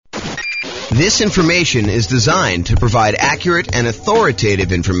This information is designed to provide accurate and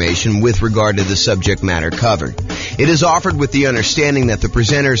authoritative information with regard to the subject matter covered. It is offered with the understanding that the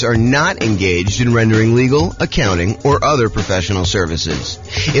presenters are not engaged in rendering legal, accounting, or other professional services.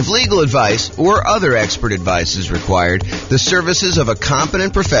 If legal advice or other expert advice is required, the services of a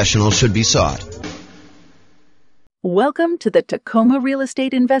competent professional should be sought. Welcome to the Tacoma Real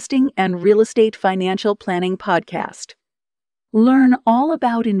Estate Investing and Real Estate Financial Planning Podcast. Learn all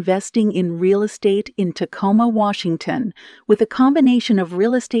about investing in real estate in Tacoma, Washington, with a combination of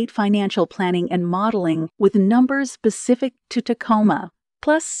real estate financial planning and modeling with numbers specific to Tacoma,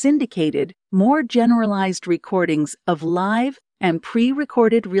 plus syndicated, more generalized recordings of live and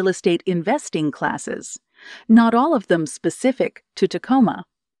pre-recorded real estate investing classes, not all of them specific to Tacoma.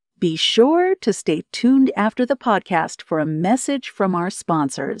 Be sure to stay tuned after the podcast for a message from our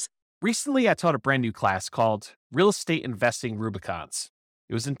sponsors. Recently, I taught a brand new class called Real Estate Investing Rubicons.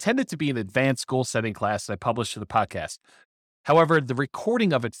 It was intended to be an advanced goal-setting class that I published to the podcast. However, the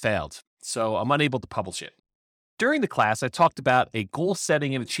recording of it failed, so I'm unable to publish it. During the class, I talked about a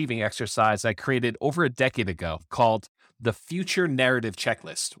goal-setting and achieving exercise I created over a decade ago called the Future Narrative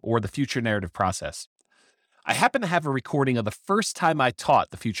Checklist, or the Future Narrative Process. I happen to have a recording of the first time I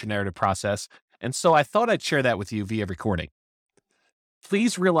taught the Future Narrative Process, and so I thought I'd share that with you via recording.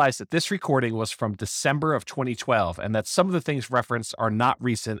 Please realize that this recording was from December of 2012 and that some of the things referenced are not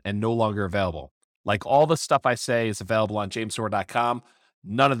recent and no longer available. Like all the stuff I say is available on jamesorr.com,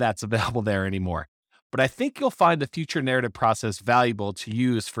 none of that's available there anymore. But I think you'll find the Future Narrative Process valuable to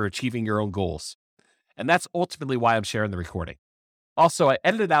use for achieving your own goals. And that's ultimately why I'm sharing the recording. Also, I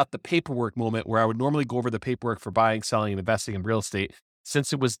edited out the paperwork moment where I would normally go over the paperwork for buying, selling, and investing in real estate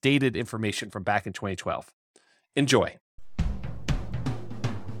since it was dated information from back in 2012. Enjoy.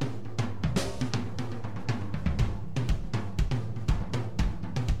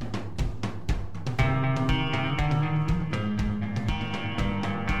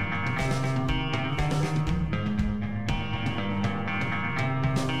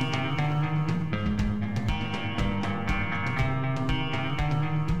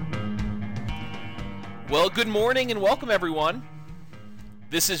 Well, good morning and welcome, everyone.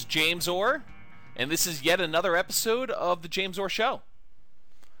 This is James Orr, and this is yet another episode of The James Orr Show.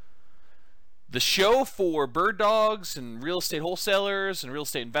 The show for bird dogs and real estate wholesalers and real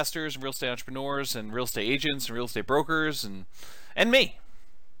estate investors and real estate entrepreneurs and real estate agents and real estate brokers and me.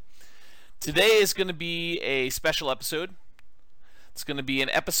 Today is going to be a special episode. It's going to be an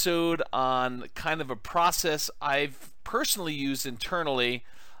episode on kind of a process I've personally used internally,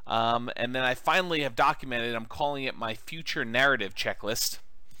 and then I finally have documented. I'm calling it my Future Narrative Checklist.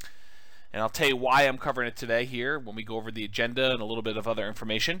 And I'll tell you why I'm covering it today here when we go over the agenda and a little bit of other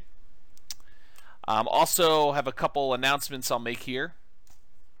information. Also have a couple announcements I'll make here.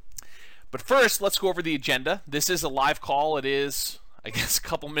 But first, let's go over the agenda. This is a live call. It is, I guess, a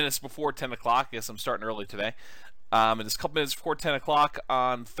couple minutes before 10 o'clock. I guess I'm starting early today. It is a couple minutes before 10 o'clock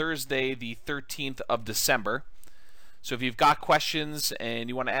on Thursday, the 13th of December. So if you've got questions and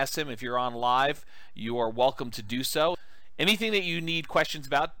you want to ask them, if you're on live, you are welcome to do so. Anything that you need questions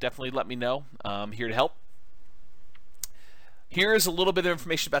about, definitely let me know. I'm here to help. Here is a little bit of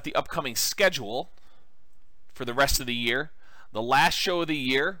information about the upcoming schedule for the rest of the year. The last show of the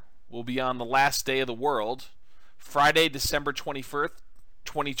year will be on the last day of the world, Friday, December 21st,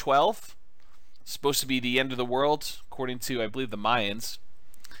 2012. It's supposed to be the end of the world, according to, I believe, the Mayans.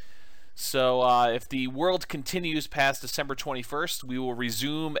 So if the world continues past December 21st, we will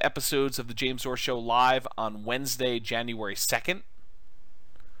resume episodes of the James Orr Show live on Wednesday, January 2nd.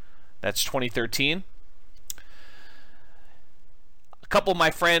 That's 2013. A couple of my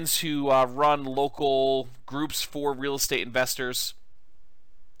friends who run local groups for real estate investors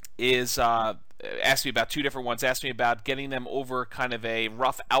asked me about two different ones. Asked me about getting them over kind of a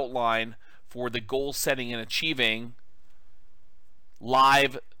rough outline for the goal setting and achieving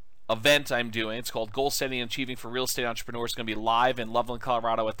live event I'm doing. It's called Goal Setting and Achieving for Real Estate Entrepreneurs. It's going to be live in Loveland,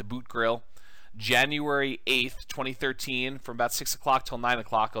 Colorado at the Boot Grill, January 8th, 2013, from about 6 o'clock till 9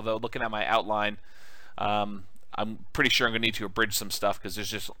 o'clock, although looking at my outline, I'm pretty sure I'm going to need to abridge some stuff because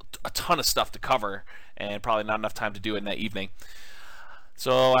there's just a ton of stuff to cover and probably not enough time to do it in that evening.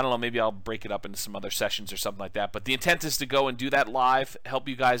 So, I don't know, maybe I'll break it up into some other sessions or something like that. But the intent is to go and do that live, help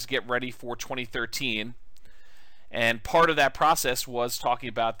you guys get ready for 2013. And part of that process was talking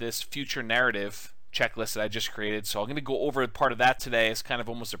about this future narrative checklist that I just created. So I'm going to go over part of that today as kind of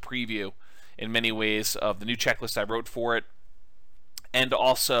almost a preview in many ways of the new checklist I wrote for it. And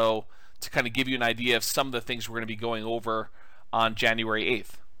also to kind of give you an idea of some of the things we're going to be going over on January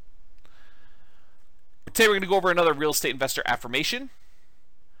 8th. Today we're going to go over another real estate investor affirmation.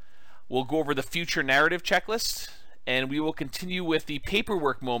 We'll go over the future narrative checklist, and we will continue with the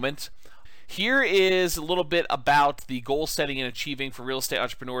paperwork moment. Here is a little bit about the goal setting and achieving for real estate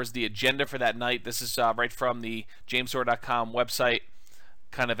entrepreneurs, the agenda for that night. This is right from the jamesor.com website,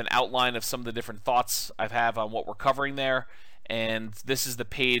 kind of an outline of some of the different thoughts I have on what we're covering there. And this is the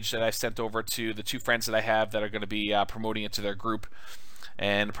page that I sent over to the 2 friends that I have that are going to be promoting it to their group.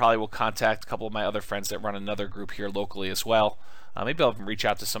 And probably will contact a couple of my other friends that run another group here locally as well. Maybe I'll even reach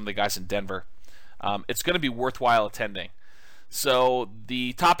out to some of the guys in Denver. It's going to be worthwhile attending. So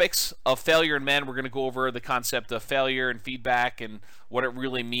the topics of failure in men, we're going to go over the concept of failure and feedback and what it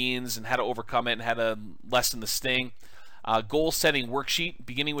really means and how to overcome it and how to lessen the sting. Goal setting worksheet,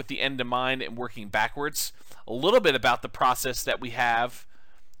 beginning with the end in mind and working backwards. A little bit about the process that we have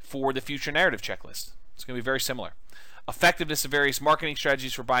for the future narrative checklist. It's going to be very similar. Effectiveness of various marketing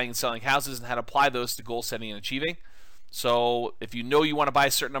strategies for buying and selling houses and how to apply those to goal setting and achieving. So if you know you want to buy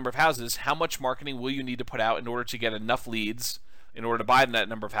a certain number of houses, how much marketing will you need to put out in order to get enough leads, in order to buy that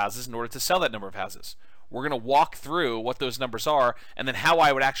number of houses, in order to sell that number of houses? We're going to walk through what those numbers are and then how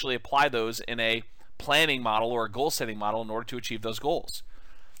I would actually apply those in a planning model or a goal setting model in order to achieve those goals.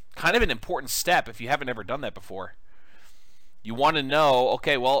 Kind of an important step if you haven't ever done that before. You want to know,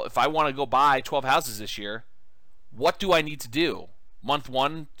 okay, well, if I want to go buy 12 houses this year, what do I need to do? Month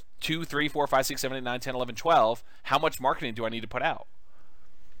 1, 2, 3, 4, 5, 6, 7, 8, 9, 10, 11, 12, how much marketing do I need to put out?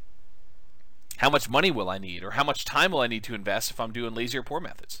 How much money will I need? Or how much time will I need to invest if I'm doing lazy or poor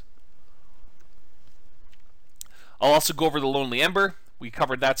methods? I'll also go over the Lonely Ember. We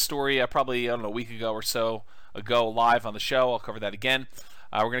covered that story probably, a week ago or so ago live on the show. I'll cover that again.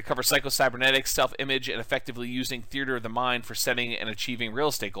 We're going to cover psychocybernetics, self-image, and effectively using theater of the mind for setting and achieving real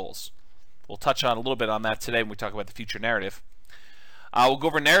estate goals. We'll touch on a little bit on that today when we talk about the future narrative. We'll go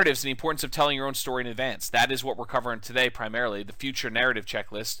over narratives and the importance of telling your own story in advance. That is what we're covering today primarily. The future narrative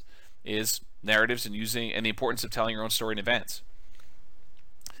checklist is narratives and the importance of telling your own story in advance.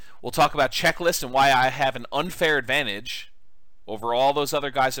 We'll talk about checklists and why I have an unfair advantage over all those other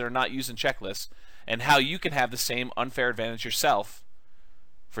guys that are not using checklists, and how you can have the same unfair advantage yourself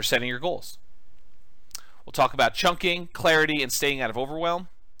for setting your goals. We'll talk about chunking, clarity, and staying out of overwhelm.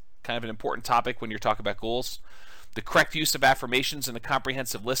 Kind of an important topic when you're talking about goals. The correct use of affirmations and a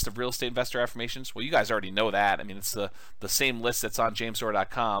comprehensive list of real estate investor affirmations. Well, you guys already know that. I mean, it's the same list that's on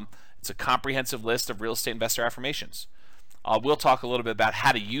jamesor.com. It's a comprehensive list of real estate investor affirmations. We'll talk a little bit about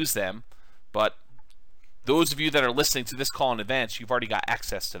how to use them, but those of you that are listening to this call in advance, you've already got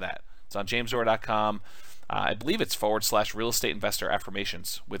access to that. It's on jamesor.com. I believe it's / real estate investor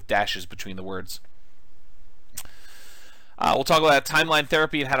affirmations with dashes between the words. We'll talk about timeline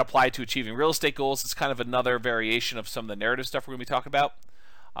therapy and how to apply it to achieving real estate goals. It's kind of another variation of some of the narrative stuff we're going to be talking about.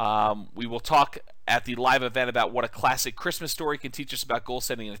 We will talk at the live event about what a classic Christmas story can teach us about goal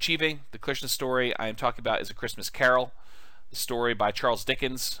setting and achieving. The Christmas story I am talking about is A Christmas Carol, the story by Charles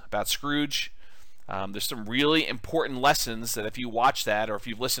Dickens about Scrooge. There's some really important lessons that if you watch that, or if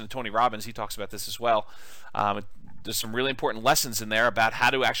you've listened to Tony Robbins, he talks about this as well. There's some really important lessons in there about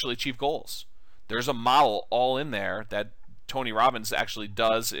how to actually achieve goals. There's a model all in there that Tony Robbins actually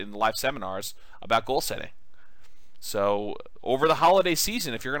does in live seminars about goal setting. So over the holiday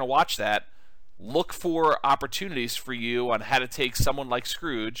season, if you're going to watch that, look for opportunities for you on how to take someone like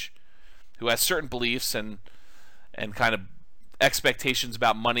Scrooge, who has certain beliefs and kind of expectations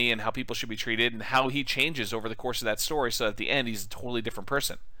about money and how people should be treated, and how he changes over the course of that story so at the end he's a totally different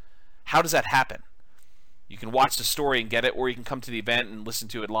person. How does that happen? You can watch the story and get it, or you can come to the event and listen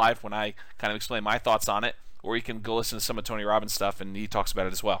to it live when I kind of explain my thoughts on it, or you can go listen to some of Tony Robbins' stuff and he talks about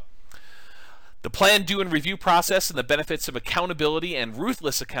it as well. The plan, do, and review process and the benefits of accountability and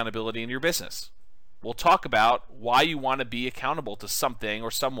ruthless accountability in your business. We'll talk about why you want to be accountable to something or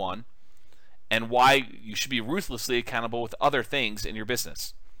someone, and why you should be ruthlessly accountable with other things in your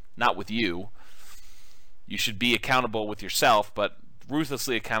business. Not with you. You should be accountable with yourself, but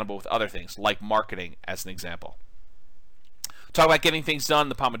ruthlessly accountable with other things, like marketing, as an example. Talk about getting things done,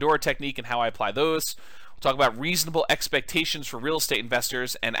 the Pomodoro technique, and how I apply those. We'll talk about reasonable expectations for real estate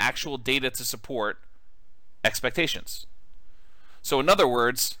investors and actual data to support expectations. So in other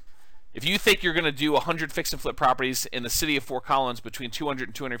words, if you think you're going to do 100 fix and flip properties in the city of Fort Collins between 200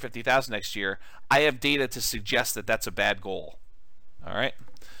 and 250,000 next year, I have data to suggest that that's a bad goal. All right.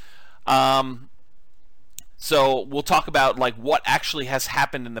 So we'll talk about like what actually has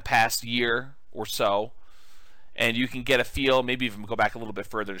happened in the past year or so, and you can get a feel, maybe even go back a little bit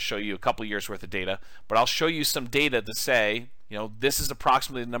further to show you a couple years worth of data. But I'll show you some data to say, you know, this is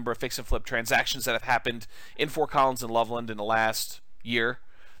approximately the number of fix and flip transactions that have happened in Fort Collins and Loveland in the last year.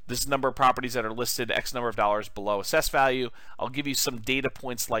 this number of properties that are listed X number of dollars below assessed value. I'll give you some data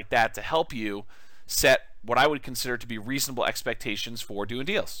points like that to help you set what I would consider to be reasonable expectations for doing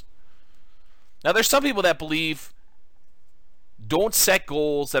deals. Now, there's some people that believe don't set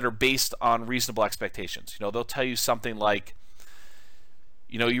goals that are based on reasonable expectations. They'll tell you something like,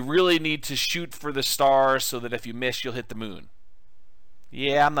 you really need to shoot for the stars so that if you miss, you'll hit the moon.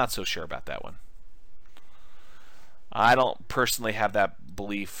 Yeah, I'm not so sure about that one. I don't personally have that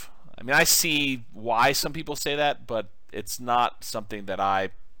belief. I mean, I see why some people say that, but it's not something that I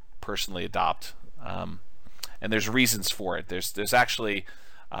personally adopt. And there's reasons for it. There's actually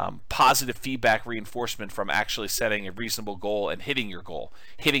positive feedback reinforcement from actually setting a reasonable goal and hitting your goal,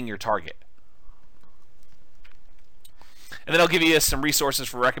 hitting your target. And then I'll give you some resources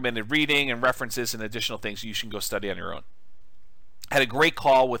for recommended reading and references and additional things you should go study on your own. I had a great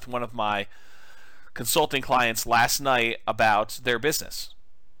call with one of my consulting clients last night about their business.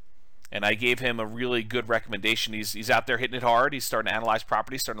 And I gave him a really good recommendation. He's out there hitting it hard. He's starting to analyze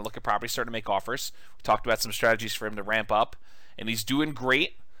properties, starting to look at properties, starting to make offers. We talked about some strategies for him to ramp up. And he's doing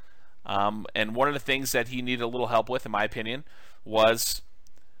great. And one of the things that he needed a little help with, in my opinion, was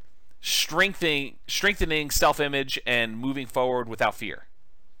strengthening self-image and moving forward without fear.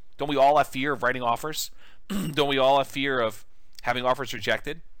 Don't we all have fear of writing offers? Don't we all have fear of having offers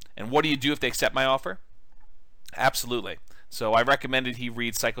rejected? And what do you do if they accept my offer? Absolutely. So I recommended he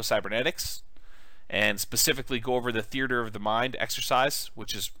read Psycho-Cybernetics and specifically go over the theater of the mind exercise,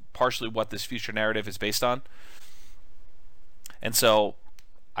 which is partially what this future narrative is based on. And so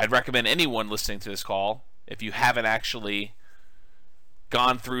I'd recommend anyone listening to this call, if you haven't actually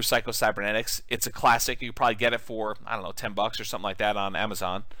gone through Psycho-Cybernetics, it's a classic. You could probably get it for, $10 or something like that on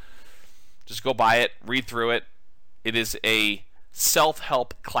Amazon. Just go buy it, read through it. It is a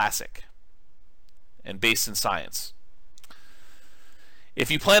self-help classic and based in science.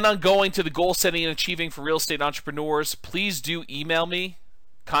 If you plan on going to the goal setting and achieving for real estate entrepreneurs, please do email me,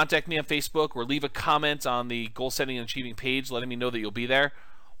 contact me on Facebook, or leave a comment on the goal setting and achieving page letting me know that you'll be there.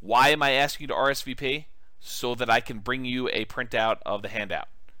 Why am I asking you to RSVP? So that I can bring you a printout of the handout.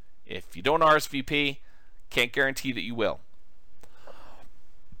 If you don't RSVP, can't guarantee that you will.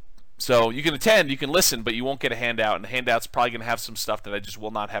 So you can attend, you can listen, but you won't get a handout, and the handout's probably going to have some stuff that I just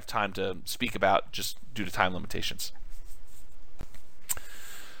will not have time to speak about just due to time limitations.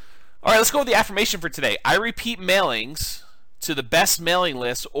 All right, let's go with the affirmation for today. I repeat mailings to the best mailing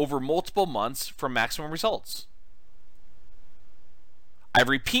list over multiple months for maximum results. I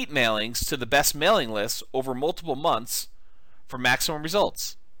repeat mailings to the best mailing lists over multiple months for maximum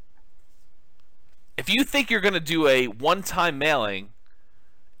results. If you think you're going to do a one-time mailing,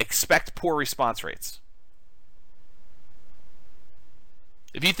 expect poor response rates.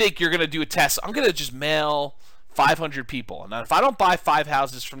 If you think you're going to do a test, I'm going to just mail 500 people. And if I don't buy 5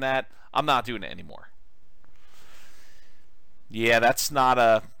 houses from that, I'm not doing it anymore. Yeah, that's not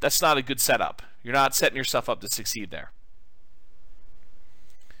a good setup. You're not setting yourself up to succeed there.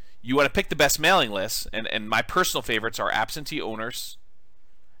 You want to pick the best mailing lists, and my personal favorites are absentee owners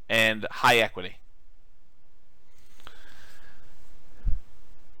and high equity.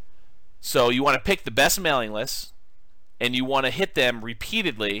 So you want to pick the best mailing lists, and you want to hit them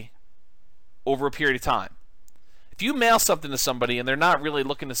repeatedly over a period of time. If you mail something to somebody and they're not really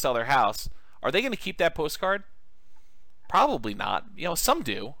looking to sell their house, are they going to keep that postcard? Probably not. Some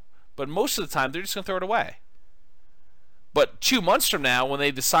do, but most of the time they're just going to throw it away. But 2 months from now, when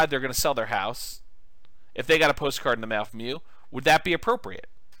they decide they're going to sell their house, if they got a postcard in the mail from you, would that be appropriate?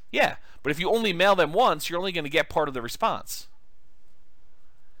 Yeah, but if you only mail them once, you're only going to get part of the response.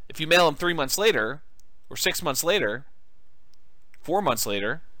 If you mail them 3 months later, or 6 months later, 4 months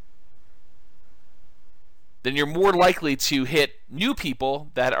later, then you're more likely to hit new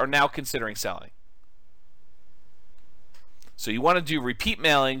people that are now considering selling. So you want to do repeat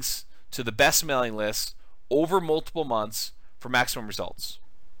mailings to the best mailing lists over multiple months for maximum results.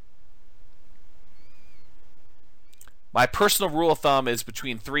 My personal rule of thumb is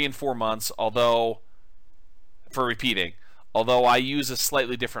between 3 and 4 months, for repeating. Although I use a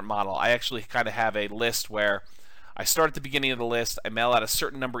slightly different model. I actually kind of have a list where I start at the beginning of the list, I mail out a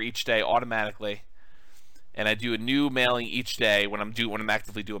certain number each day automatically, and I do a new mailing each day when I'm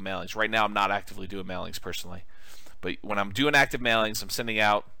actively doing mailings. Right now I'm not actively doing mailings personally. But when I'm doing active mailings, I'm sending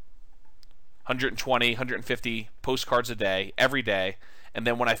out 120, 150 postcards a day, every day. And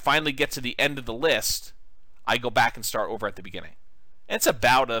then when I finally get to the end of the list, I go back and start over at the beginning. And it's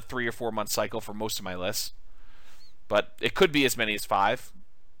about a 3 or 4 month cycle for most of my lists. But it could be as many as 5.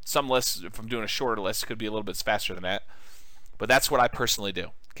 Some lists, if I'm doing a shorter list, could be a little bit faster than that. But that's what I personally do.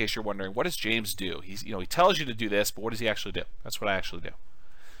 In case you're wondering, what does James do? He tells you to do this, but what does he actually do? That's what I actually do.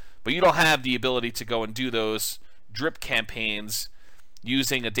 But you don't have the ability to go and do those drip campaigns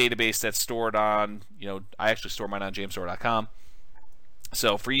using a database that's stored on, I actually store mine on jamesstore.com.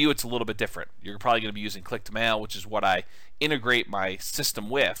 So for you, it's a little bit different. You're probably going to be using click-to-mail, which is what I integrate my system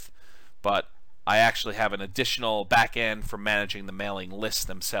with, but I actually have an additional back end for managing the mailing lists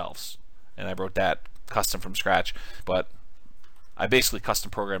themselves. And I wrote that custom from scratch, but I basically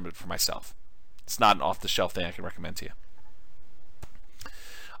custom programmed it for myself. It's not an off-the-shelf thing I can recommend to you.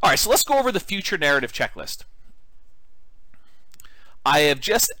 All right, so let's go over the future narrative checklist. I have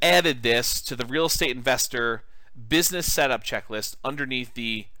just added this to the real estate investor business setup checklist underneath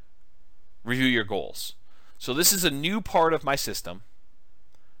the review your goals. So this is a new part of my system,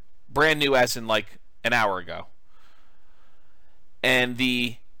 brand new as in like an hour ago. And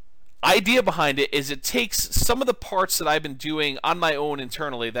the idea behind it is it takes some of the parts that I've been doing on my own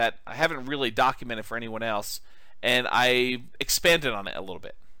internally that I haven't really documented for anyone else, and I expanded on it a little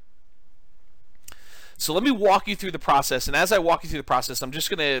bit. So let me walk you through the process, and as I walk you through the process, I'm just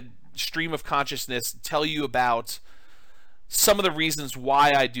going to stream of consciousness tell you about some of the reasons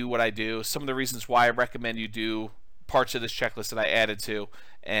why I do what I do, some of the reasons why I recommend you do parts of this checklist that I added to,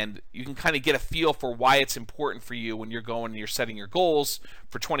 and you can kind of get a feel for why it's important for you when you're going and you're setting your goals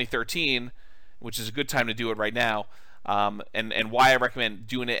for 2013, which is a good time to do it right now, and why I recommend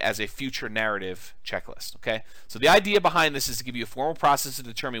doing it as a future narrative checklist. Okay, so the idea behind this is to give you a formal process to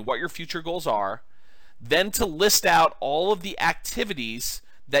determine what your future goals are, then to list out all of the activities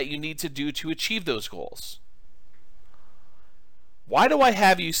that you need to do to achieve those goals. Why do I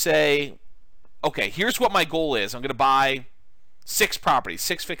have you say, okay, here's what my goal is. I'm going to buy 6 properties,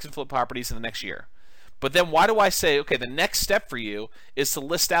 6 fix and flip properties in the next year. But then why do I say, okay, the next step for you is to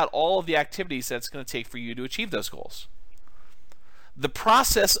list out all of the activities that it's going to take for you to achieve those goals? The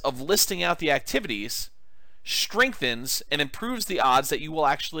process of listing out the activities strengthens and improves the odds that you will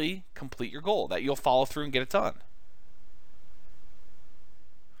actually complete your goal, that you'll follow through and get it done.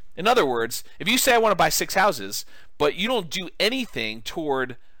 In other words, if you say I want to buy 6 houses, but you don't do anything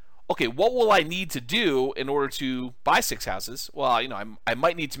toward, okay, what will I need to do in order to buy 6 houses? Well, I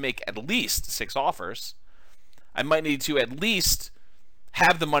might need to make at least 6 offers. I might need to at least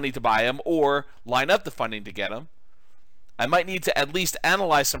have the money to buy them or line up the funding to get them. I might need to at least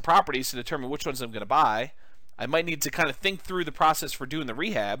analyze some properties to determine which ones I'm going to buy. I might need to kind of think through the process for doing the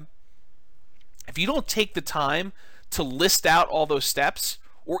rehab. If you don't take the time to list out all those steps,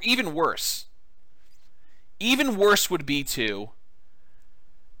 or even worse would be to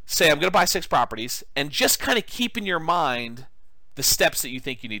say, I'm going to buy 6 properties, and just kind of keep in your mind the steps that you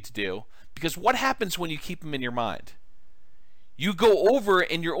think you need to do. Because what happens when you keep them in your mind? You go over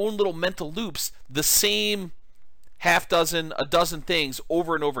in your own little mental loops the same half dozen, a dozen things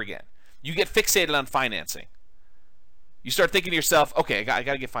over and over again. You get fixated on financing. You start thinking to yourself, okay, I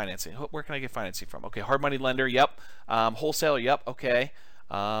got to get financing. Where can I get financing from? Okay, hard money lender, yep. Wholesaler, yep, okay.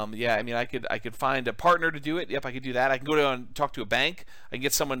 I could find a partner to do it. Yep, I could do that. I can go to and talk to a bank. I can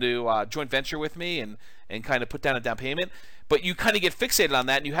get someone to joint venture with me and kind of put down a down payment. But you kind of get fixated on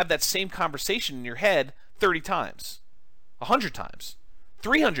that, and you have that same conversation in your head 30 times, 100 times,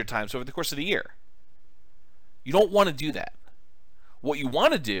 300 times over the course of the year. You don't want to do that. What you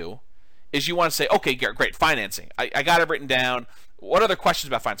want to do is you want to say, okay, great, financing. I got it written down. What other questions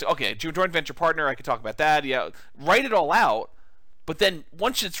about financing? Okay, joint venture partner, I could talk about that. Yeah, write it all out. But then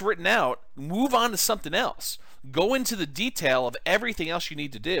once it's written out, move on to something else. Go into the detail of everything else you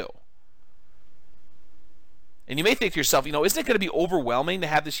need to do. And you may think to yourself, isn't it going to be overwhelming to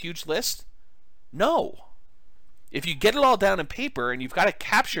have this huge list? No. If you get it all down in paper and you've got it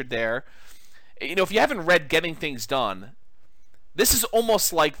captured there, if you haven't read Getting Things Done, this is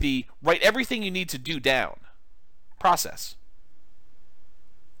almost like the write everything you need to do down process.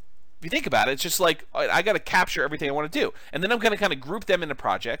 If you think about it, it's just like, I got to capture everything I want to do. And then I'm going to kind of group them into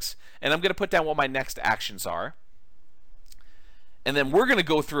projects, and I'm going to put down what my next actions are. And then we're going to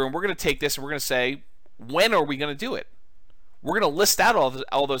go through and we're going to take this and we're going to say, when are we going to do it? We're going to list out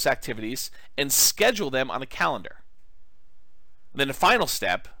all those activities and schedule them on a calendar. And then the final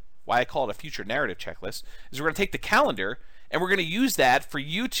step, why I call it a future narrative checklist, is we're going to take the calendar and we're going to use that for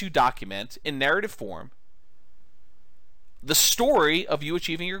you to document in narrative form the story of you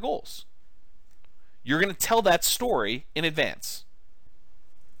achieving your goals. You're going to tell that story in advance.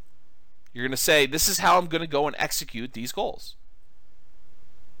 You're going to say, this is how I'm going to go and execute these goals.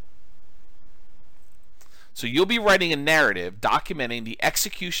 So you'll be writing a narrative documenting the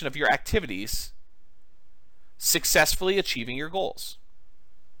execution of your activities successfully achieving your goals.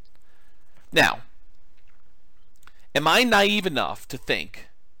 Now, am I naive enough to think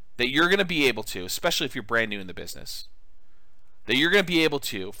that you're going to be able to, especially if you're brand new in the business, that you're going to be able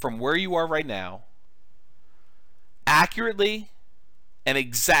to, from where you are right now, accurately and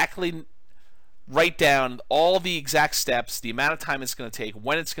exactly write down all the exact steps, the amount of time it's going to take,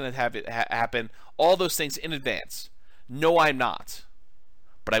 when it's going to have it happen, all those things in advance. No, I'm not.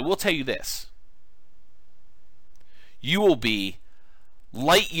 But I will tell you this. You will be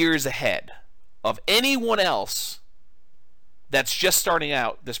light years ahead of anyone else that's just starting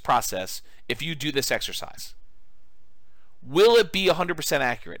out this process if you do this exercise. Will it be 100%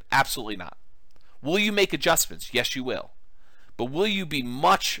 accurate? Absolutely not. Will you make adjustments? Yes, you will. But will you be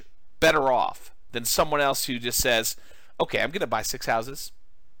much better off than someone else who just says, okay, I'm going to buy 6 houses,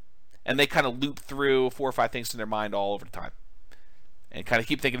 and they kind of loop through 4 or 5 things in their mind all over the time, and kind of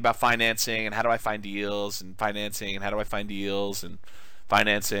keep thinking about financing and how do I find deals, and financing and how do I find deals, and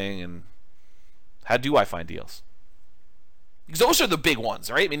financing and how do I find deals? Because those are the big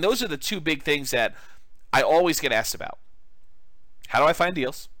ones, right? I mean, those are the 2 big things that I always get asked about. How do I find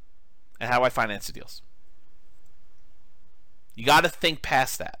deals? And how do I finance the deals? You got to think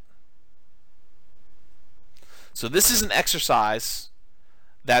past that. So this is an exercise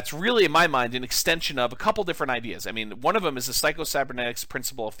that's really, in my mind, an extension of a couple different ideas. I mean, one of them is the psychocybernetics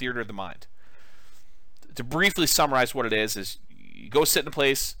principle of theater of the mind. To briefly summarize what it is you go sit in a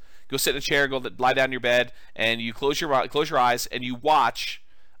place, go sit in a chair, go lie down in your bed, and you close your eyes, and you watch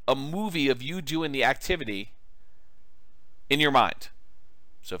a movie of you doing the activity in your mind.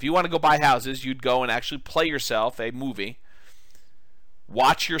 So if you want to go buy houses, you'd go and actually play yourself a movie,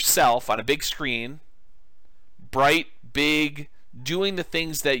 watch yourself on a big screen, bright, big, doing the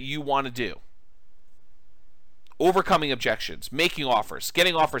things that you want to do. Overcoming objections, making offers,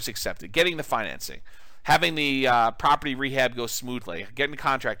 getting offers accepted, getting the financing, having the property rehab go smoothly, getting the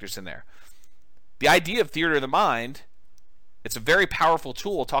contractors in there. The idea of theater of the mind, it's a very powerful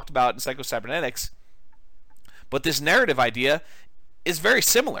tool talked about in psychocybernetics, but this narrative idea is very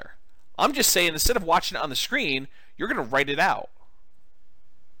similar. I'm just saying, instead of watching it on the screen, you're going to write it out.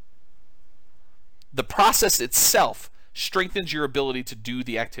 The process itself strengthens your ability to do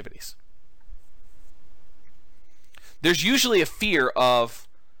the activities. There's usually a fear of,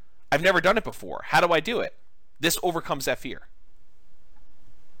 I've never done it before. How do I do it? This overcomes that fear.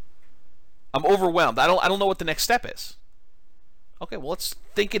 I'm overwhelmed. I don't know what the next step is. Okay, well, let's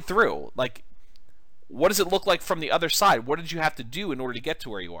think it through. Like, what does it look like from the other side? What did you have to do in order to get to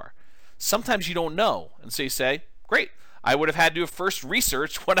where you are? Sometimes you don't know. And so you say, great, I would have had to have first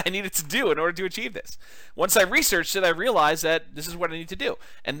researched what I needed to do in order to achieve this. Once I researched it, I realized that this is what I need to do.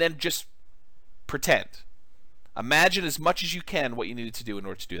 And then just pretend. Imagine as much as you can what you needed to do in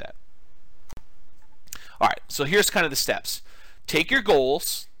order to do that. All right, so here's kind of the steps. Take your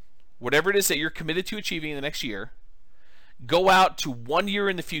goals, whatever it is that you're committed to achieving in the next year, go out to 1 year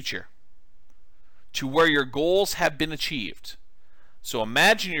in the future, to where your goals have been achieved. So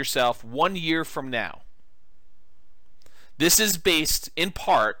imagine yourself 1 year from now. This is based in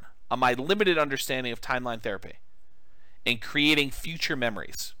part on my limited understanding of timeline therapy and creating future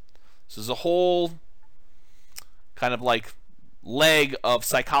memories. So there's a whole kind of like leg of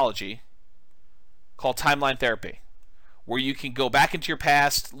psychology called timeline therapy, where you can go back into your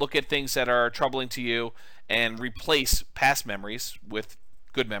past, look at things that are troubling to you, and replace past memories with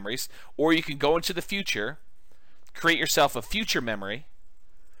good memories, or you can go into the future, create yourself a future memory,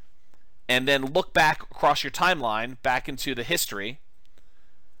 and then look back across your timeline, back into the history,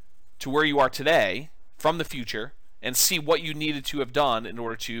 to where you are today, from the future, and see what you needed to have done in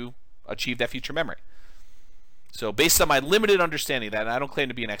order to achieve that future memory. So based on my limited understanding of that, and I don't claim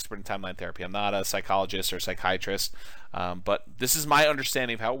to be an expert in timeline therapy, I'm not a psychologist or psychiatrist, but this is my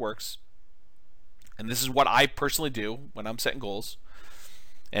understanding of how it works, and this is what I personally do when I'm setting goals.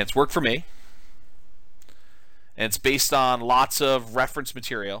 And it's worked for me. And it's based on lots of reference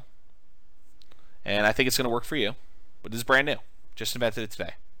material. And I think it's going to work for you. But this is brand new. Just invented it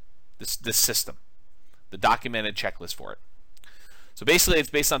today. This system. The documented checklist for it. So basically, it's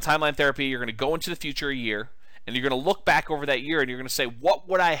based on timeline therapy. You're going to go into the future a year. And you're going to look back over that year. And you're going to say, what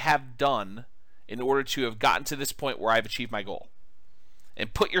would I have done in order to have gotten to this point where I've achieved my goal?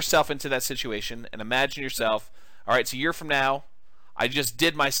 And put yourself into that situation. And imagine yourself, all right, it's a year from now. I just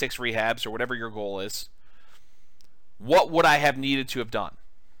did my 6 rehabs, or whatever your goal is. What would I have needed to have done?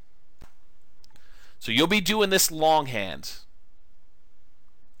 So you'll be doing this longhand,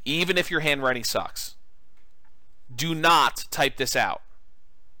 even if your handwriting sucks. Do not type this out.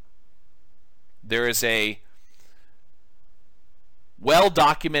 There is a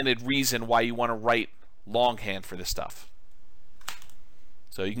well-documented reason why you want to write longhand for this stuff.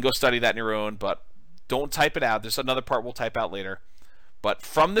 So you can go study that on your own, but don't type it out. There's another part we'll type out later. But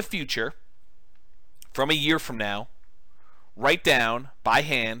from the future, from a year from now, write down by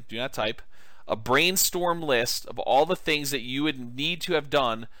hand, do not type, a brainstorm list of all the things that you would need to have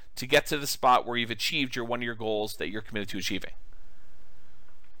done to get to the spot where you've achieved one of your goals that you're committed to achieving.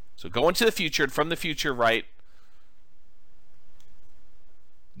 So go into the future, and from the future, write,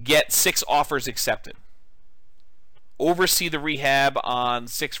 get 6 offers accepted. Oversee the rehab on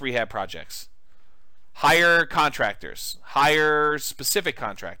 6 rehab projects. Hire contractors. Hire specific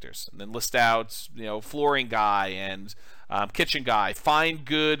contractors. And then list out, flooring guy and kitchen guy. Find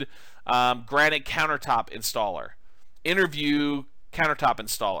good granite countertop installer. Interview countertop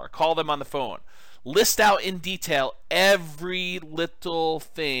installer. Call them on the phone. List out in detail every little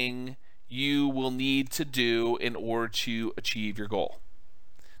thing you will need to do in order to achieve your goal.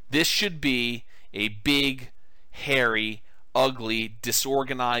 This should be a big, hairy, ugly,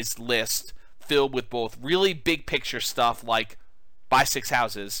 disorganized list filled with both really big picture stuff like buy 6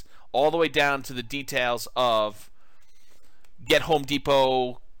 houses, all the way down to the details of get Home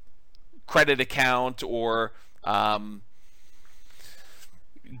Depot credit account or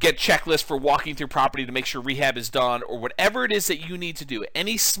get checklist for walking through property to make sure rehab is done, or whatever it is that you need to do.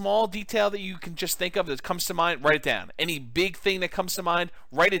 Any small detail that you can just think of that comes to mind, write it down. Any big thing that comes to mind,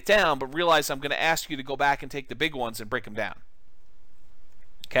 write it down, but realize I'm going to ask you to go back and take the big ones and break them down.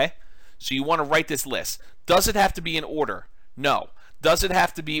 Okay? So you want to write this list. Does it have to be in order? No. Does it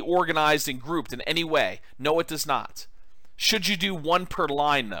have to be organized and grouped in any way? No, it does not. Should you do 1 per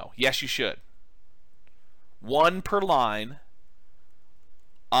line, though? Yes, you should. 1 per line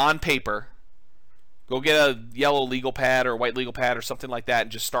on paper. Go get a yellow legal pad or a white legal pad or something like that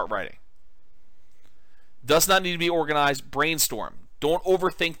and just start writing. Does not need to be organized. Brainstorm. Don't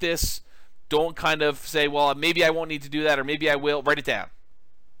overthink this. Don't kind of say, well, maybe I won't need to do that or maybe I will. Write it down.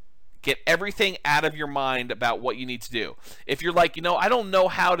 Get everything out of your mind about what you need to do. If you're like, I don't know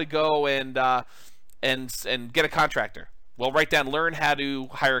how to go and get a contractor. Well, write down, learn how to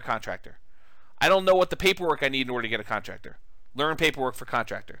hire a contractor. I don't know what the paperwork I need in order to get a contractor. Learn paperwork for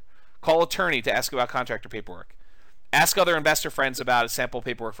contractor. Call attorney to ask about contractor paperwork. Ask other investor friends about a sample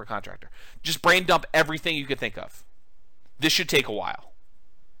paperwork for contractor. Just brain dump everything you can think of. This should take a while.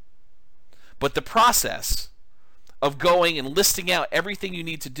 But the process of going and listing out everything you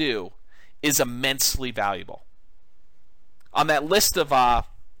need to do is immensely valuable. On that list of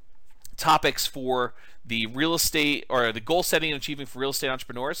topics for the real estate or the goal setting and achieving for real estate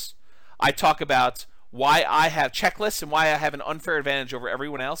entrepreneurs, I talk about why I have checklists and why I have an unfair advantage over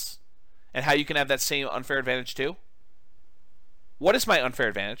everyone else, and how you can have that same unfair advantage too. What is my unfair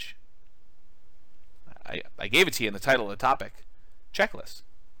advantage? I gave it to you in the title of the topic. Checklist.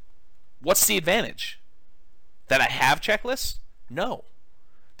 What's the advantage? That I have checklists? No.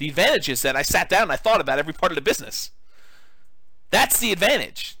 The advantage is that I sat down and I thought about every part of the business. That's the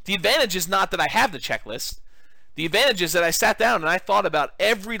advantage. The advantage is not that I have the checklist. The advantage is that I sat down and I thought about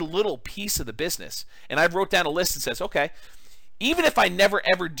every little piece of the business. And I wrote down a list that says, okay, even if I never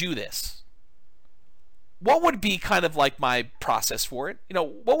ever do this, what would be kind of like my process for it?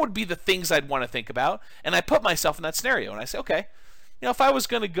 What would be the things I'd want to think about? And I put myself in that scenario and I say, okay, if I was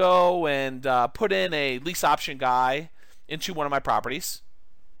going to go and put in a lease option guy into one of my properties,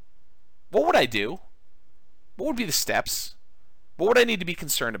 what would I do? What would be the steps? What would I need to be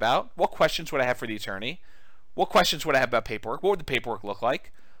concerned about? What questions would I have for the attorney? What questions would I have about paperwork? What would the paperwork look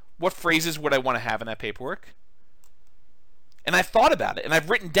like? What phrases would I want to have in that paperwork? And I've thought about it, and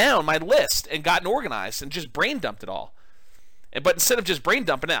I've written down my list and gotten organized and just brain dumped it all. But instead of just brain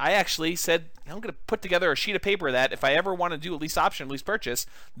dumping it, I actually said, I'm going to put together a sheet of paper that if I ever want to do a lease option, lease purchase,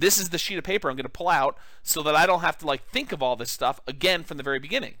 this is the sheet of paper I'm going to pull out so that I don't have to think of all this stuff again from the very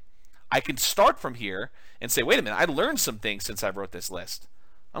beginning. I can start from here and say, wait a minute, I learned some things since I wrote this list.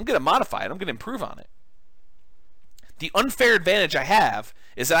 I'm going to modify it. I'm going to improve on it. The unfair advantage I have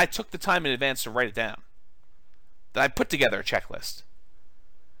is that I took the time in advance to write it down. That I put together a checklist.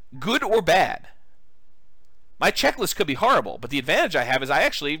 Good or bad. My checklist could be horrible, but the advantage I have is I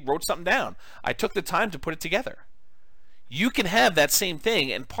actually wrote something down. I took the time to put it together. You can have that same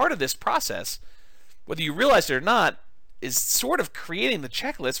thing, and part of this process, whether you realize it or not, is sort of creating the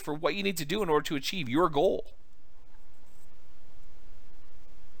checklist for what you need to do in order to achieve your goal.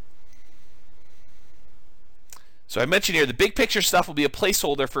 So I mentioned here, the big picture stuff will be a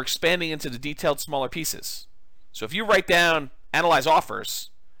placeholder for expanding into the detailed smaller pieces. So if you write down analyze offers,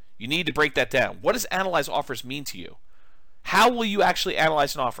 you need to break that down. What does analyze offers mean to you? How will you actually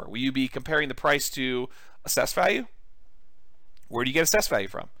analyze an offer? Will you be comparing the price to assessed value? Where do you get assessed value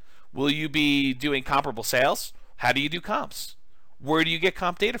from? Will you be doing comparable sales? How do you do comps? Where do you get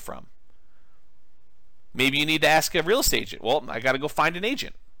comp data from? Maybe you need to ask a real estate agent. Well, I got to go find an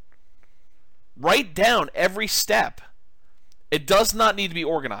agent. Write down every step It does not need to be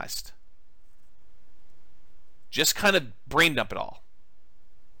organized. Just kind of brain dump it all.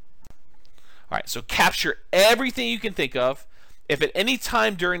 All right, so capture everything you can think of. If at any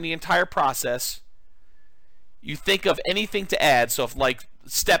time during the entire process you think of anything to add, so if like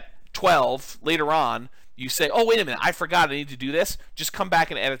step 12 later on, you say, oh, wait a minute, I forgot I need to do this, just come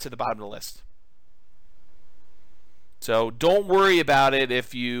back and add it to the bottom of the list. So don't worry about it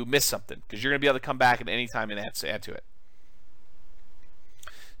if you miss something, because you're going to be able to come back at any time and add to it.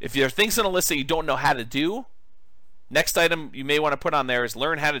 If there are things on the list that you don't know how to do, next item you may want to put on there is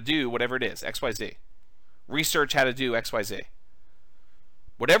learn how to do whatever it is, XYZ. Research how to do XYZ.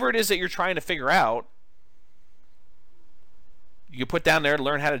 Whatever it is that you're trying to figure out, you can put down there,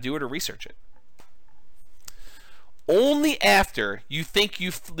 learn how to do it or research it. Only after you think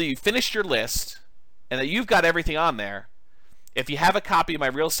you've finished your list and that you've got everything on there, if you have a copy of my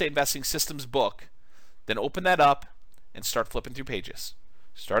Real Estate Investing Systems book, then open that up and start flipping through pages.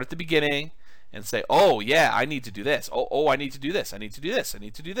 Start at the beginning and say, oh, yeah, I need to do this. Oh, I need to do this. I need to do this. I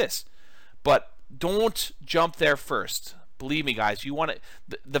need to do this. But don't jump there first. Believe me, guys, you want it.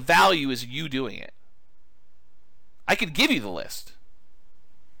 The value is you doing it. I could give you the list.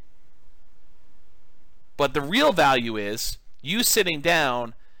 But the real value is you sitting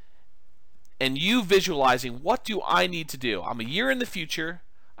down and you visualizing, what do I need to do? I'm a year in the future.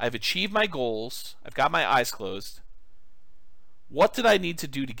 I've achieved my goals. I've got my eyes closed. What did I need to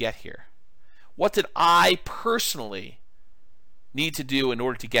do to get here? What did I personally need to do in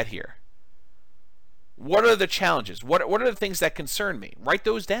order to get here? What are the challenges? What are the things that concern me? Write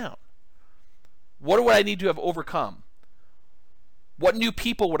those down. What do I need to have overcome? What new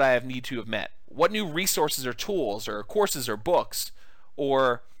people would I need to have met? What new resources or tools or courses or books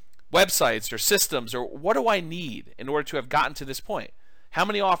or websites or systems, or what do I need in order to have gotten to this point? How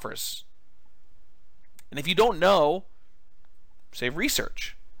many offers? And if you don't know, say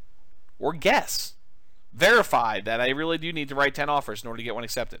research or guess. Verify that I really do need to write 10 offers in order to get one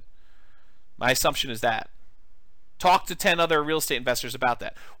accepted. My assumption is that. Talk to 10 other real estate investors about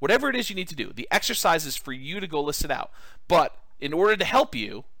that. Whatever it is you need to do, the exercise is for you to go list it out. But in order to help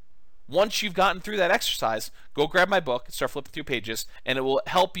you, once you've gotten through that exercise, go grab my book and start flipping through pages, and it will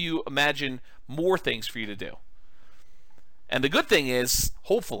help you imagine more things for you to do. And the good thing is,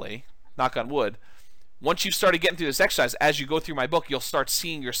 hopefully, knock on wood, once you've started getting through this exercise, as you go through my book, you'll start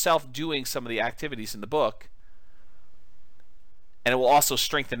seeing yourself doing some of the activities in the book, and it will also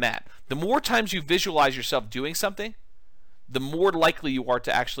strengthen that. The more times you visualize yourself doing something, the more likely you are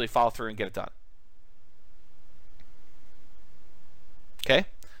to actually follow through and get it done. Okay?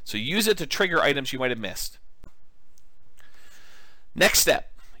 So use it to trigger items you might have missed. Next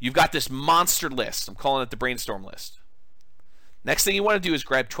step, you've got this monster list. I'm calling it the brainstorm list. Next thing you want to do is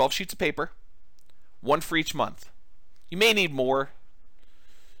grab 12 sheets of paper, one for each month. You may need more,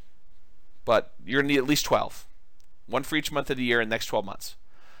 but you're going to need at least 12. One for each month of the year in the next 12 months.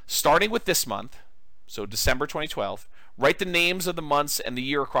 Starting with this month, so December 2012, write the names of the months and the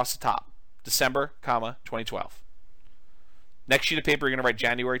year across the top. December, 2012. Next sheet of paper, you're going to write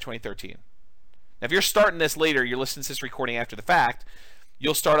January 2013. Now, if you're starting this later, you're listening to this recording after the fact,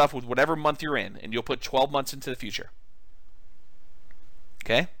 you'll start off with whatever month you're in, and you'll put 12 months into the future.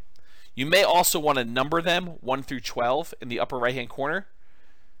 Okay? You may also want to number them 1 through 12 in the upper right-hand corner.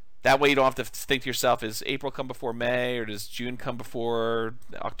 That way you don't have to think to yourself, is April come before May, or does June come before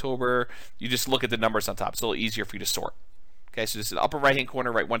October? You just look at the numbers on top. It's a little easier for you to sort. Okay, so this is the upper right-hand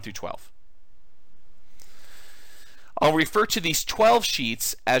corner, write 1 through 12. I'll refer to these 12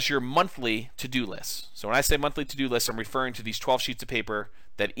 sheets as your monthly to-do list. So when I say monthly to-do list, I'm referring to these 12 sheets of paper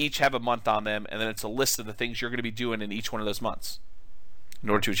that each have a month on them, and then it's a list of the things you're going to be doing in each one of those months in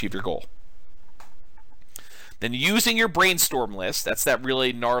order to achieve your goal. Then using your brainstorm list, that's that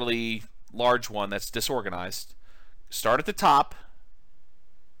really gnarly, large one that's disorganized, start at the top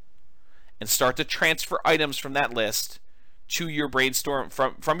and start to transfer items from that list to your brainstorm,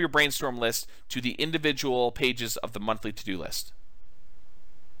 from your brainstorm list to the individual pages of the monthly to-do list.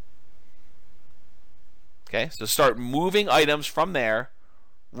 Okay, so start moving items from there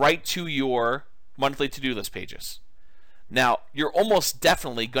right to your monthly to-do list pages. Now, you're almost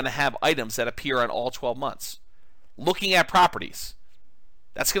definitely going to have items that appear on all 12 months. Looking at properties,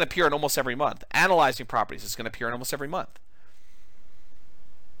 that's going to appear in almost every month. Analyzing properties is going to appear in almost every month.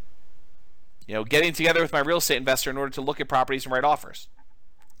 You know, getting together with my real estate investor in order to look at properties and write offers.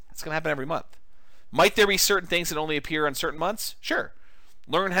 That's going to happen every month. Might there be certain things that only appear on certain months? Sure.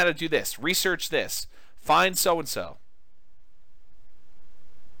 Learn how to do this. Research this. Find so-and-so.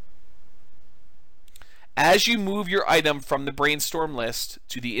 As you move your item from the brainstorm list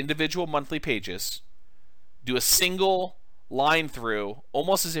to the individual monthly pages, do a single line through,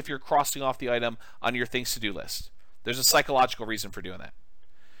 almost as if you're crossing off the item on your things to do list. There's a psychological reason for doing that.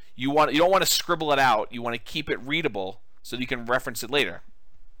 You don't want to scribble it out. You want to keep it readable so that you can reference it later,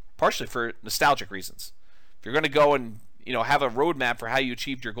 partially for nostalgic reasons. If you're going to go and have a roadmap for how you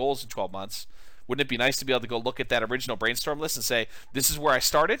achieved your goals in 12 months, wouldn't it be nice to be able to go look at that original brainstorm list and say, this is where I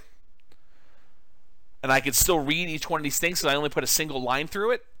started? And I could still read each one of these things because I only put a single line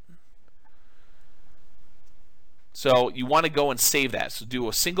through it? So you want to go and save that. So do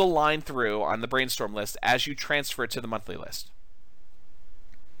a single line through on the brainstorm list as you transfer it to the monthly list.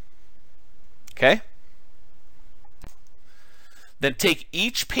 Okay? Then take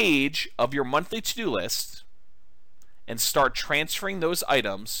each page of your monthly to-do list and start transferring those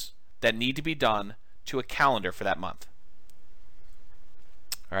items that need to be done to a calendar for that month.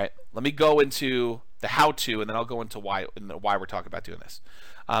 All right, let me go into the how-to, and then I'll go into why we're talking about doing this.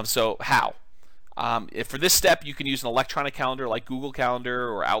 So how? If for this step, you can use an electronic calendar like Google Calendar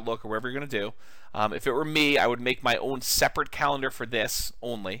or Outlook or whatever you're going to do. If it were me, I would make my own separate calendar for this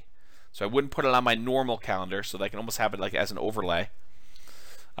only. So I wouldn't put it on my normal calendar, so that I can almost have it like as an overlay.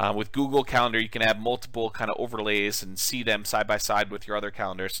 With Google Calendar, you can have multiple kind of overlays and see them side by side with your other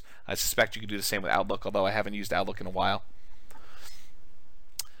calendars. I suspect you could do the same with Outlook, although I haven't used Outlook in a while.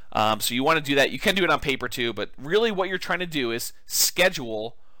 So you want to do that. You can do it on paper too, but really what you're trying to do is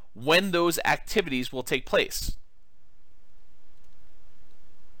schedule when those activities will take place.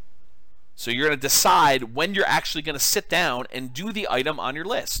 So you're going to decide when you're actually going to sit down and do the item on your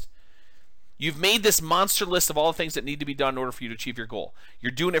list. You've made this monster list of all the things that need to be done in order for you to achieve your goal.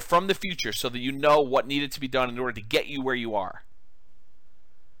 You're doing it from the future so that you know what needed to be done in order to get you where you are.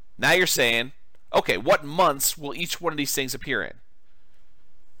 Now you're saying, okay, what months will each one of these things appear in?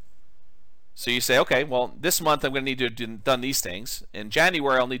 So you say, okay, well, this month I'm going to need to have done these things. In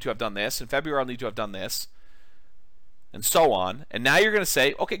January, I'll need to have done this. In February, I'll need to have done this. And so on. And now you're going to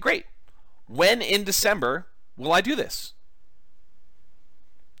say, okay, great. When in December will I do this?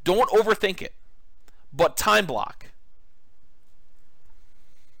 Don't overthink it, but time block.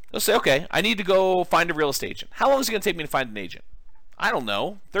 They'll say, okay, I need to go find a real estate agent. How long is it going to take me to find an agent? I don't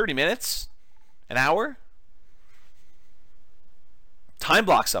know, 30 minutes? An hour? Time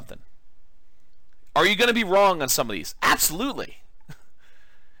block something. Are you going to be wrong on some of these? Absolutely.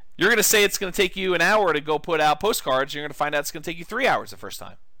 You're going to say it's going to take you an hour to go put out postcards. You're going to find out it's going to take you 3 hours the first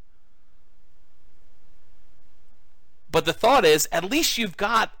time. But the thought is, at least you've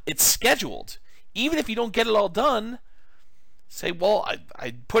got it scheduled. Even if you don't get it all done, say, well,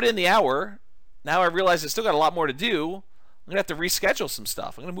 I put in the hour. Now I realize I still got a lot more to do. I'm going to have to reschedule some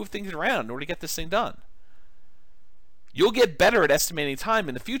stuff. I'm going to move things around in order to get this thing done. You'll get better at estimating time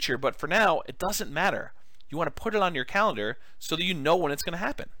in the future, but for now, it doesn't matter. You want to put it on your calendar so that you know when it's going to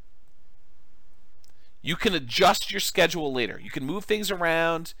happen. You can adjust your schedule later. You can move things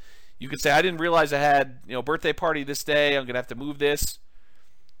around. You can say, I didn't realize I had birthday party this day. I'm going to have to move this.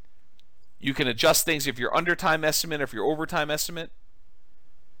 You can adjust things if you're under time estimate or if you're over time estimate.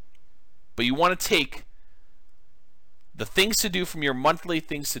 But you want to take the things to do from your monthly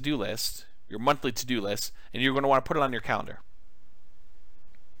things to do list, your monthly to-do list, and you're going to want to put it on your calendar.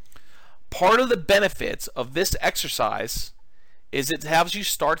 Part of the benefits of this exercise is it helps you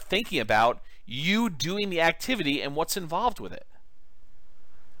start thinking about you doing the activity and what's involved with it.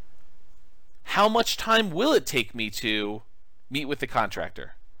 How much time will it take me to meet with the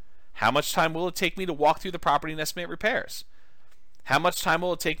contractor? How much time will it take me to walk through the property and estimate repairs? How much time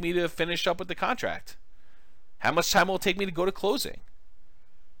will it take me to finish up with the contract? How much time will it take me to go to closing?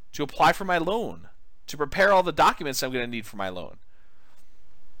 To apply for my loan? To prepare all the documents I'm going to need for my loan?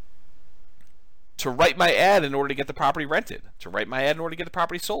 To write my ad in order to get the property rented? To write my ad in order to get the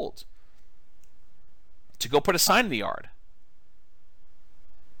property sold? To go put a sign in the yard?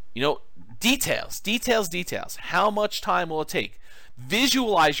 Details. How much time will it take?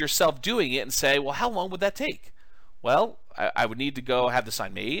 Visualize yourself doing it and say, well, how long would that take? Well, I would need to go have the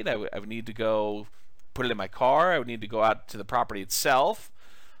sign made. I would need to go put it in my car. I would need to go out to the property itself.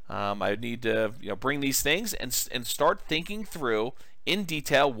 I would need to bring these things and start thinking through in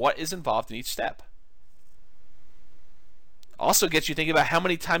detail what is involved in each step. Also gets you thinking about how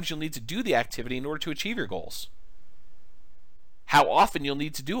many times you'll need to do the activity in order to achieve your goals. How often you'll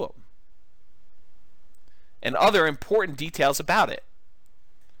need to do them. And other important details about it.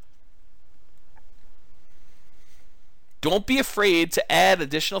 Don't be afraid to add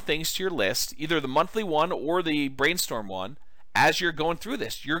additional things to your list, either the monthly one or the brainstorm one, as you're going through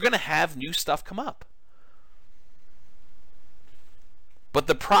this. You're going to have new stuff come up. But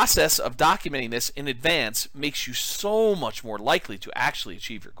the process of documenting this in advance makes you so much more likely to actually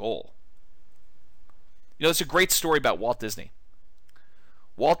achieve your goal. It's a great story about Walt Disney.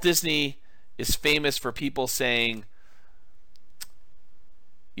 Walt Disney is famous for people saying,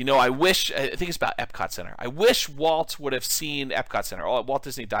 I think it's about Epcot Center. I wish Walt would have seen Epcot Center. Walt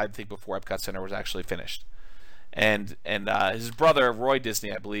Disney died, I think, before Epcot Center was actually finished. And his brother, Roy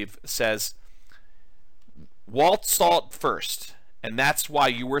Disney, I believe, says, Walt saw it first, and that's why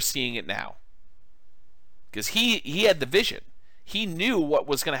you were seeing it now. Because he had the vision. He knew what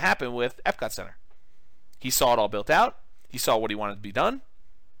was going to happen with Epcot Center. He saw it all built out. He saw what he wanted to be done.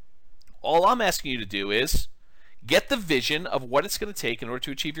 All I'm asking you to do is get the vision of what it's going to take in order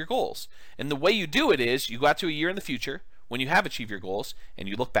to achieve your goals. And the way you do it is you go out to a year in the future when you have achieved your goals and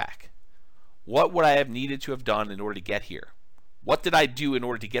you look back. What would I have needed to have done in order to get here? What did I do in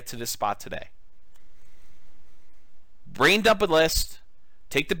order to get to this spot today? Brain dump a list,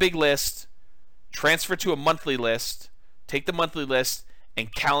 take the big list, transfer to a monthly list, take the monthly list,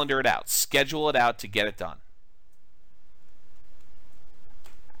 and calendar it out. Schedule it out to get it done.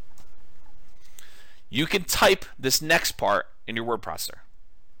 You can type this next part in your word processor.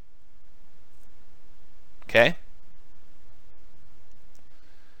 Okay?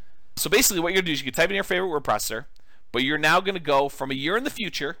 So basically what you're going to do is you can type in your favorite word processor, but you're now going to go from a year in the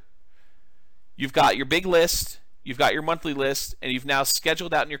future. You've got your big list, you've got your monthly list, and you've now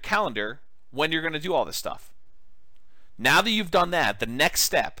scheduled out in your calendar when you're going to do all this stuff. Now that you've done that, the next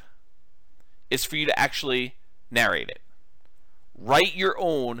step is for you to actually narrate it. Write your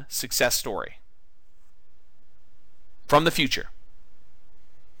own success story from the future.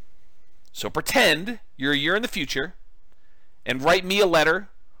 So pretend you're a year in the future and write me a letter,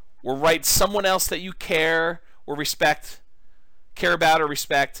 or write someone else that you care about or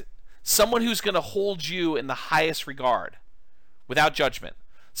respect, someone who's going to hold you in the highest regard without judgment,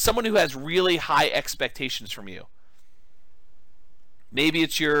 someone who has really high expectations from you. Maybe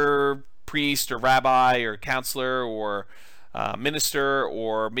it's your priest or rabbi or counselor or minister,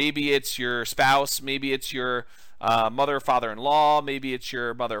 or maybe it's your spouse, maybe it's your mother or father-in-law, maybe it's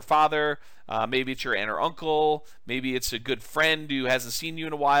your mother or father, maybe it's your aunt or uncle, maybe it's a good friend who hasn't seen you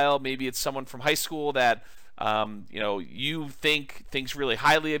in a while, maybe it's someone from high school that you think thinks really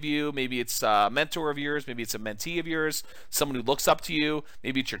highly of you, maybe it's a mentor of yours, maybe it's a mentee of yours, someone who looks up to you,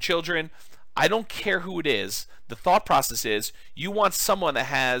 maybe it's your children. I don't care who it is. The thought process is you want someone that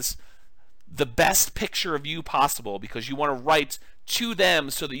has the best picture of you possible, because you want to write to them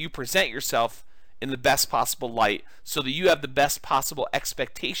so that you present yourself in the best possible light, so that you have the best possible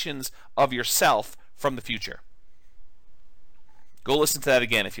expectations of yourself from the future. Go listen to that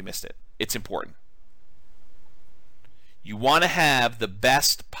again if you missed it. It's important. You want to have the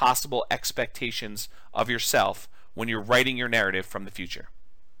best possible expectations of yourself when you're writing your narrative from the future.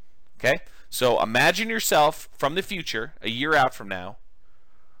 Okay? So imagine yourself from the future, a year out from now,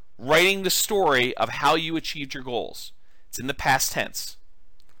 writing the story of how you achieved your goals. It's in the past tense.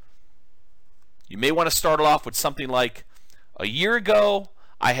 You may want to start off with something like, a year ago,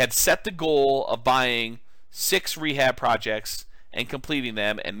 I had set the goal of buying 6 rehab projects and completing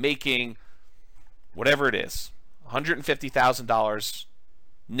them and making whatever it is, $150,000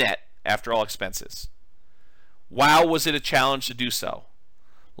 net after all expenses. Wow, was it a challenge to do so?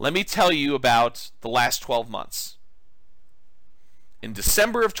 Let me tell you about the last 12 months. In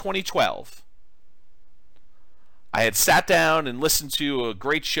December of 2012, I had sat down and listened to a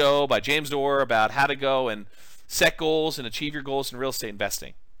great show by James Doerr about how to go and set goals and achieve your goals in real estate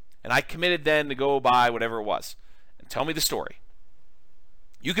investing. And I committed then to go buy whatever it was and tell me the story.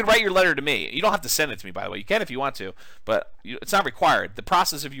 You can write your letter to me. You don't have to send it to me, by the way. You can if you want to, but it's not required. The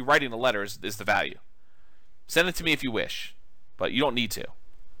process of you writing the letter is the value. Send it to me if you wish, but you don't need to.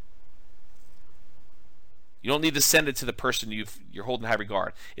 You don't need to send it to the person you're holding in high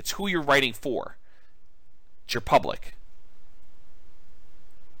regard. It's who you're writing for. It's your public.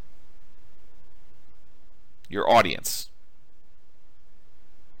 Your audience.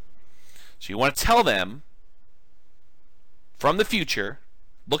 So you want to tell them from the future,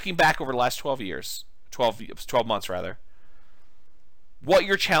 looking back over the last 12 years, 12 months rather, what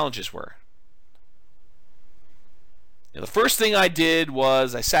your challenges were. The first thing I did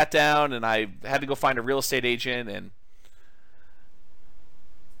was I sat down and I had to go find a real estate agent, and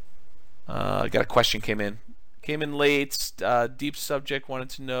I got a question came in late. Deep subject, wanted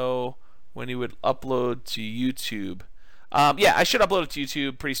to know when he would upload to YouTube. Yeah, I should upload it to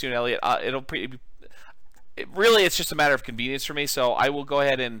YouTube pretty soon, Elliot. It's just a matter of convenience for me, so I will go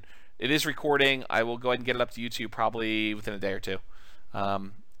ahead and it is recording. I will go ahead and get it up to YouTube probably within a day or two.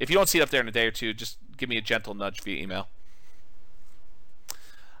 If you don't see it up there in a day or two, just give me a gentle nudge via email.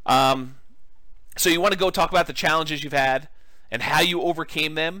 So you want to go talk about the challenges you've had and how you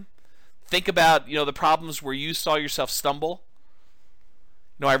overcame them. think about, the problems where you saw yourself stumble.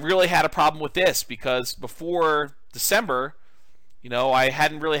 I really had a problem with this because before December, I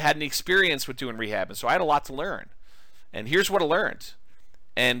hadn't really had any experience with doing rehab, and so I had a lot to learn. And here's what I learned.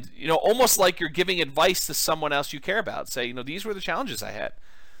 And, almost like you're giving advice to someone else you care about. Say, these were the challenges I had.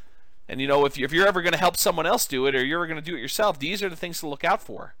 And, if you're ever going to help someone else do it or you're ever going to do it yourself, these are the things to look out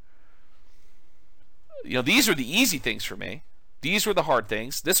for. These are the easy things for me. These were the hard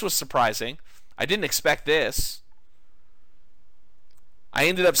things. This was surprising. I didn't expect this. I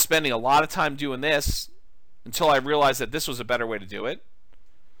ended up spending a lot of time doing this until I realized that this was a better way to do it.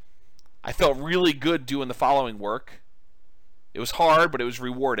 I felt really good doing the following work. It was hard, but it was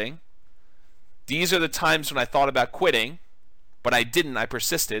rewarding. These are the times when I thought about quitting, but I didn't. I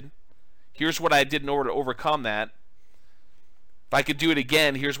persisted. Here's what I did in order to overcome that. If I could do it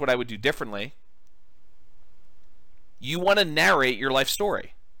again, here's what I would do differently. You want to narrate your life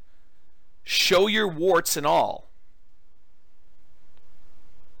story. Show your warts and all.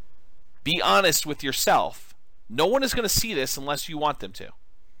 Be honest with yourself. No one is going to see this unless you want them to.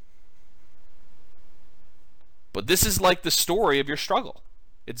 But this is like the story of your struggle.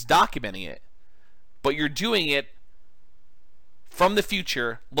 It's documenting it. But you're doing it from the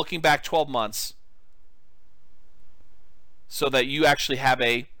future, looking back 12 months, so that you actually have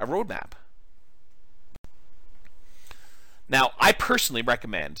a roadmap. Now, I personally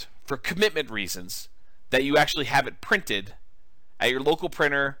recommend, for commitment reasons, that you actually have it printed at your local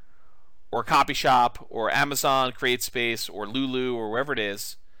printer or copy shop or Amazon, CreateSpace, or Lulu, or wherever it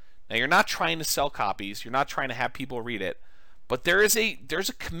is. Now, you're not trying to sell copies. You're not trying to have people read it. But there's a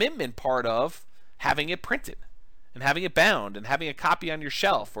commitment part of having it printed and having it bound and having a copy on your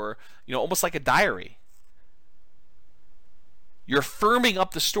shelf, or almost like a diary. You're firming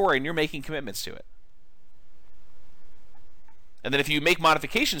up the story and you're making commitments to it. And then if you make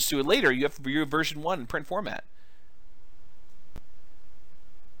modifications to it later, you have your version 1 in print format.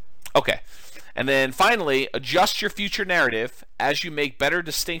 Okay. And then finally, adjust your future narrative as you make better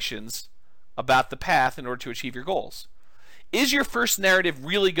distinctions about the path in order to achieve your goals. Is your first narrative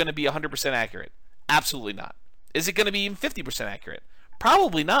really going to be 100% accurate? Absolutely not. Is it going to be even 50% accurate?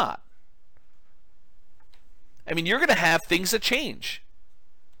 Probably not. I mean, you're going to have things that change.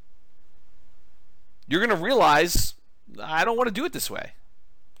 You're going to realize, I don't want to do it this way.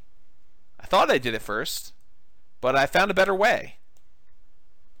 I thought I did it first, but I found a better way.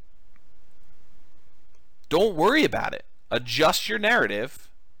 Don't worry about it. Adjust your narrative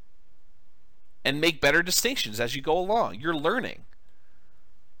and make better distinctions as you go along. You're learning.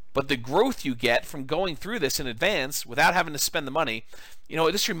 But the growth you get from going through this in advance without having to spend the money,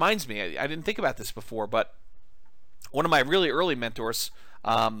 this reminds me, I didn't think about this before, but one of my really early mentors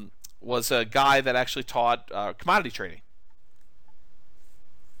was a guy that actually taught commodity trading.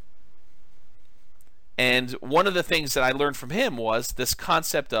 And one of the things that I learned from him was this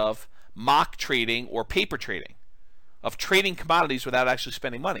concept of mock trading or paper trading, of trading commodities without actually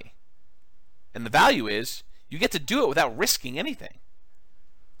spending money. And the value is you get to do it without risking anything.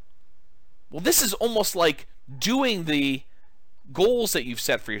 Well, this is almost like doing the goals that you've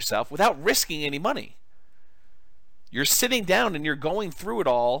set for yourself without risking any money. You're sitting down and you're going through it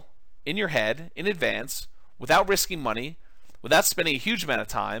all in your head in advance without risking money, without spending a huge amount of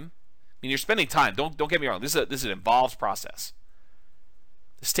time. I mean, you're spending time. Don't get me wrong. This is an involved process.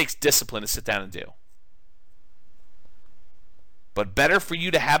 This takes discipline to sit down and do. But better for you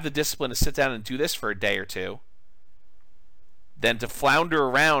to have the discipline to sit down and do this for a day or two than to flounder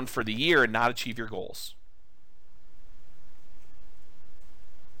around for the year and not achieve your goals.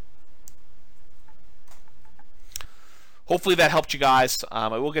 Hopefully that helped you guys. I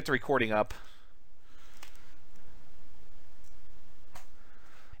will get the recording up.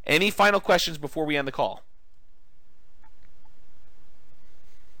 Any final questions before we end the call?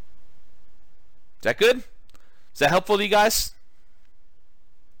 Is that good? Is that helpful to you guys?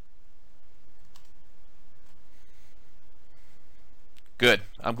 Good.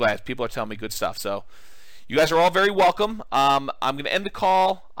 I'm glad. People are telling me good stuff. So you guys are all very welcome. I'm going to end the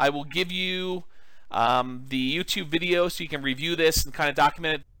call. I will give you the YouTube video so you can review this and kind of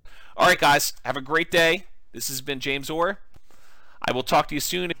document it. All right, guys. Have a great day. This has been James Orr. I will talk to you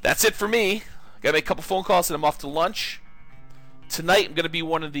soon. That's it for me. Got to make a couple phone calls and I'm off to lunch. Tonight I'm going to be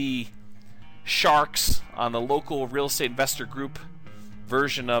one of the sharks on the local real estate investor group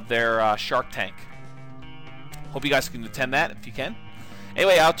version of their Shark Tank. Hope you guys can attend that if you can.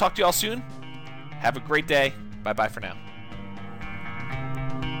 Anyway, I'll talk to you all soon. Have a great day. Bye-bye for now.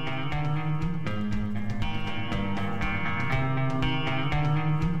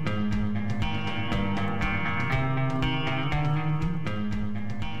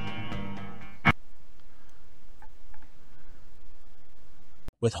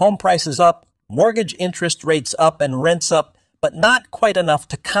 With home prices up, mortgage interest rates up, and rents up, but not quite enough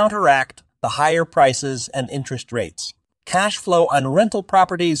to counteract the higher prices and interest rates. Cash flow on rental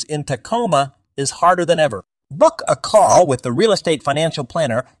properties in Tacoma is harder than ever. Book a call with the Real Estate Financial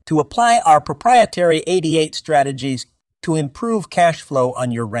Planner to apply our proprietary 88 strategies to improve cash flow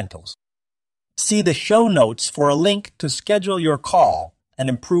on your rentals. See the show notes for a link to schedule your call and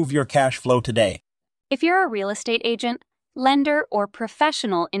improve your cash flow today. If you're a real estate agent, lender, or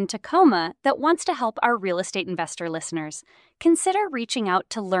professional in Tacoma that wants to help our real estate investor listeners, consider reaching out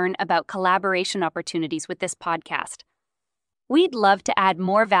to learn about collaboration opportunities with this podcast. We'd love to add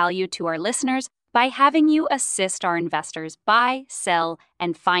more value to our listeners by having you assist our investors buy, sell,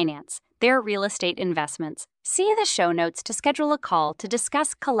 and finance their real estate investments. See the show notes to schedule a call to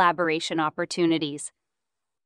discuss collaboration opportunities.